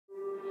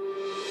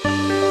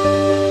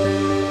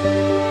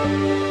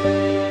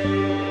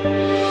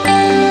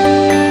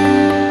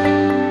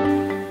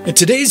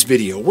today's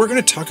video, we're going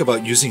to talk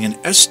about using an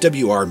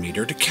SWR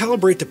meter to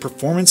calibrate the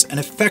performance and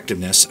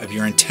effectiveness of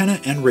your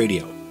antenna and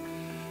radio.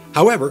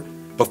 However,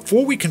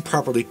 before we can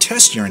properly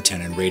test your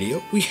antenna and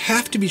radio, we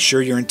have to be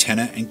sure your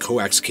antenna and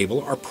coax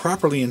cable are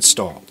properly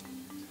installed.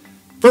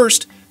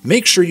 First,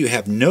 make sure you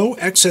have no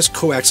excess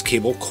coax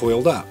cable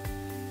coiled up.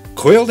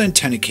 Coiled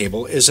antenna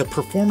cable is a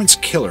performance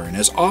killer and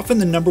is often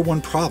the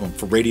 #1 problem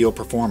for radio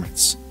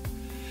performance.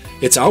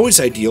 It's always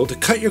ideal to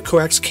cut your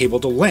coax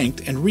cable to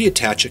length and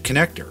reattach a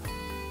connector.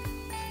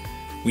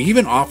 We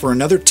even offer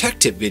another tech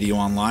tip video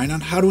online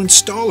on how to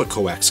install a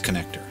coax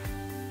connector.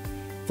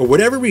 For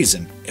whatever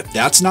reason, if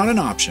that's not an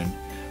option,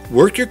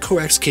 work your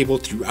coax cable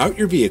throughout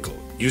your vehicle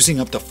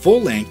using up the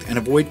full length and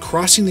avoid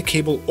crossing the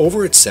cable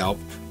over itself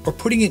or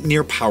putting it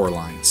near power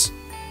lines.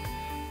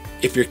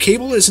 If your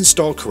cable is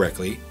installed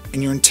correctly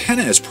and your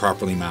antenna is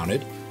properly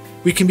mounted,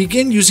 we can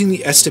begin using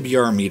the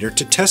SWR meter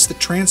to test the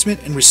transmit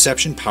and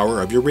reception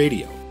power of your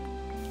radio.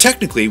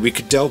 Technically, we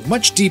could delve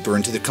much deeper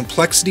into the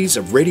complexities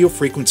of radio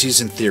frequencies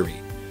in theory,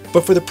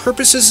 but for the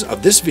purposes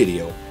of this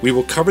video, we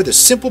will cover the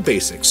simple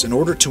basics in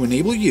order to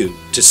enable you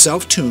to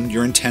self-tune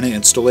your antenna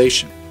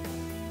installation.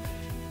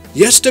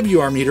 The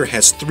SWR meter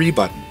has 3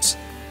 buttons: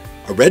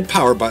 a red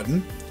power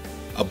button,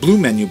 a blue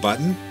menu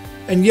button,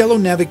 and yellow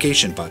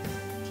navigation button.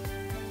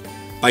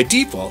 By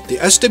default, the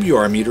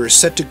SWR meter is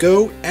set to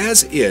go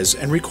as is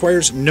and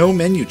requires no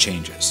menu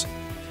changes.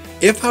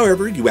 If,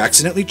 however, you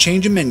accidentally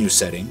change a menu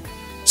setting,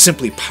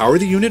 simply power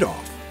the unit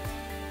off.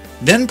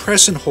 Then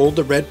press and hold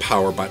the red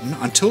power button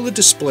until the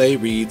display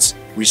reads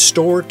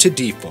 "Restore to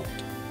Default."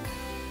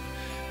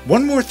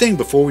 One more thing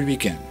before we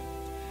begin.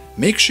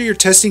 Make sure you're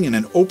testing in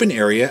an open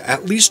area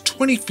at least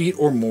 20 feet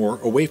or more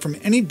away from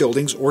any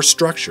buildings or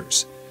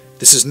structures.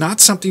 This is not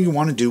something you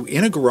want to do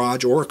in a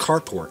garage or a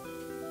carport.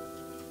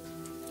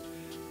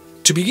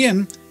 To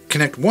begin,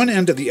 connect one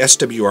end of the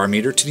SWR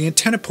meter to the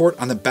antenna port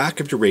on the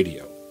back of your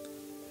radio.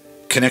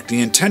 Connect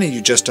the antenna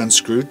you just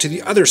unscrewed to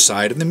the other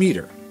side of the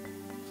meter.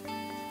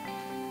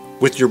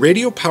 With your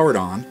radio powered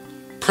on,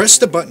 press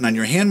the button on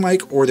your hand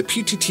mic or the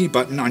PTT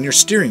button on your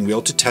steering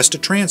wheel to test a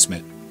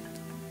transmit.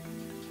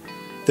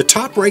 The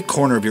top right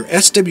corner of your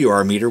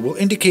SWR meter will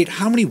indicate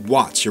how many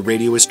watts your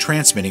radio is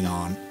transmitting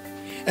on,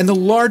 and the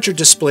larger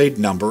displayed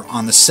number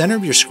on the center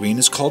of your screen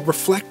is called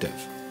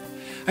reflective.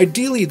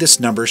 Ideally, this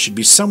number should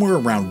be somewhere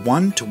around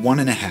 1 to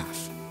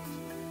 1.5.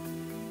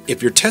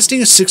 If you're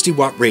testing a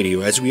 60-watt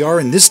radio, as we are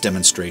in this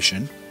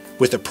demonstration,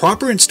 with a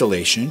proper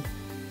installation,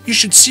 you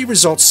should see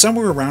results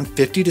somewhere around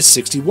 50 to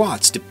 60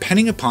 watts,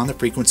 depending upon the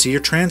frequency you're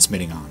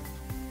transmitting on.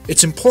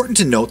 It's important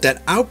to note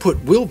that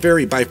output will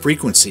vary by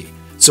frequency,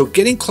 so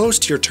getting close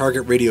to your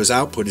target radio's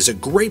output is a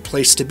great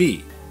place to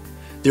be.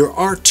 There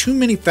are too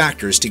many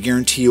factors to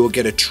guarantee you will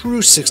get a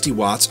true 60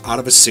 watts out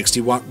of a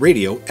 60-watt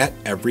radio at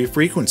every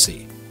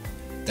frequency.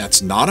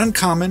 That's not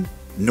uncommon,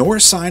 nor a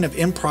sign of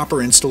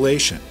improper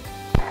installation.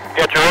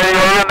 Get your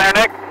radio in there,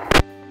 Nick?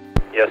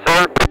 Yes,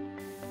 sir.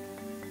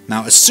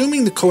 Now,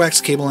 assuming the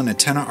coax cable and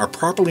antenna are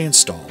properly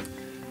installed,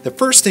 the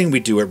first thing we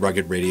do at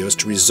Rugged Radios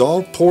to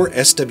resolve poor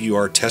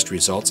SWR test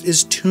results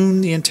is tune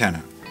the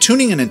antenna.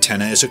 Tuning an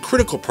antenna is a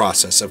critical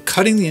process of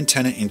cutting the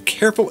antenna in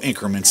careful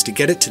increments to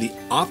get it to the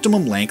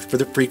optimum length for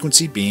the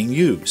frequency being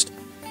used.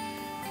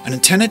 An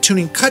antenna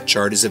tuning cut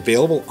chart is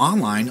available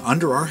online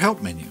under our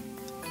help menu.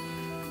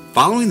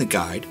 Following the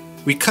guide,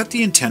 we cut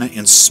the antenna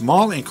in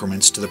small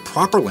increments to the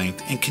proper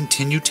length and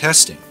continue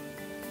testing.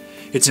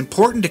 It's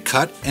important to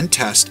cut and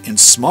test in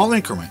small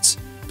increments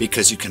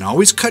because you can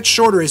always cut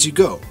shorter as you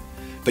go,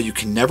 but you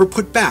can never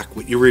put back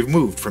what you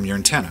removed from your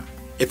antenna.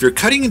 If your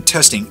cutting and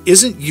testing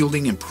isn't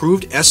yielding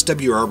improved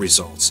SWR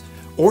results,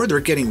 or they're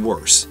getting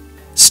worse,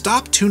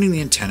 stop tuning the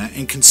antenna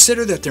and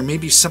consider that there may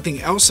be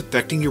something else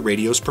affecting your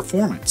radio's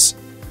performance.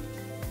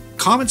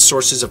 Common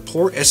sources of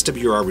poor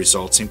SWR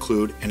results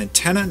include an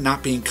antenna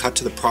not being cut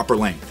to the proper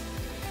length.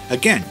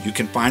 Again, you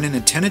can find an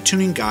antenna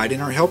tuning guide in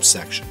our help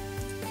section.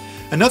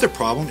 Another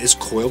problem is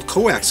coiled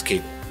coax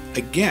cable.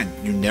 Again,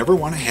 you never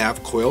want to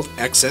have coiled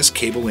excess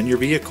cable in your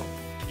vehicle.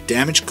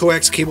 Damaged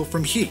coax cable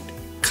from heat,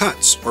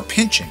 cuts, or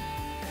pinching.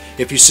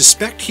 If you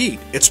suspect heat,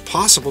 it's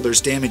possible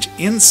there's damage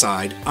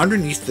inside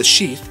underneath the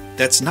sheath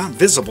that's not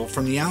visible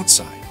from the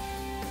outside.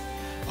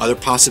 Other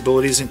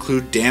possibilities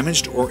include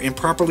damaged or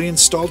improperly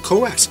installed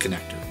coax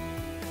connector.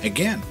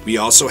 Again, we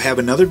also have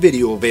another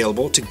video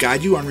available to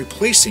guide you on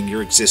replacing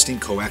your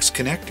existing coax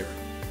connector.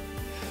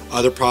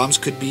 Other problems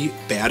could be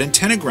bad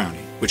antenna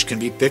grounding, which can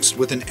be fixed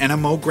with an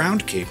NMO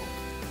ground cable.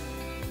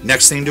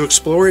 Next thing to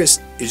explore is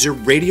your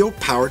radio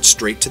powered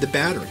straight to the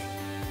battery?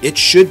 It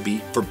should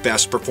be for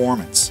best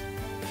performance.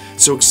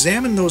 So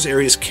examine those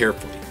areas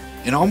carefully.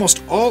 In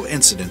almost all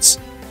incidents,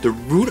 the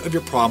root of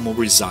your problem will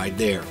reside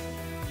there.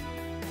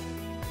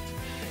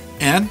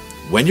 And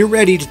when you're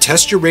ready to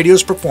test your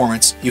radio's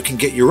performance, you can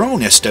get your own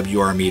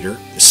SWR meter,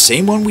 the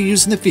same one we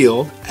use in the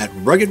field, at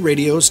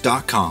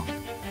ruggedradios.com.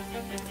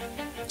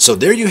 So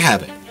there you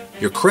have it,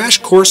 your crash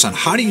course on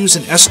how to use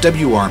an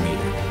SWR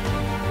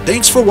meter.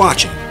 Thanks for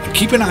watching, and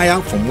keep an eye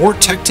out for more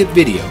tech tip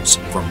videos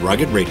from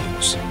Rugged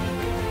Radios.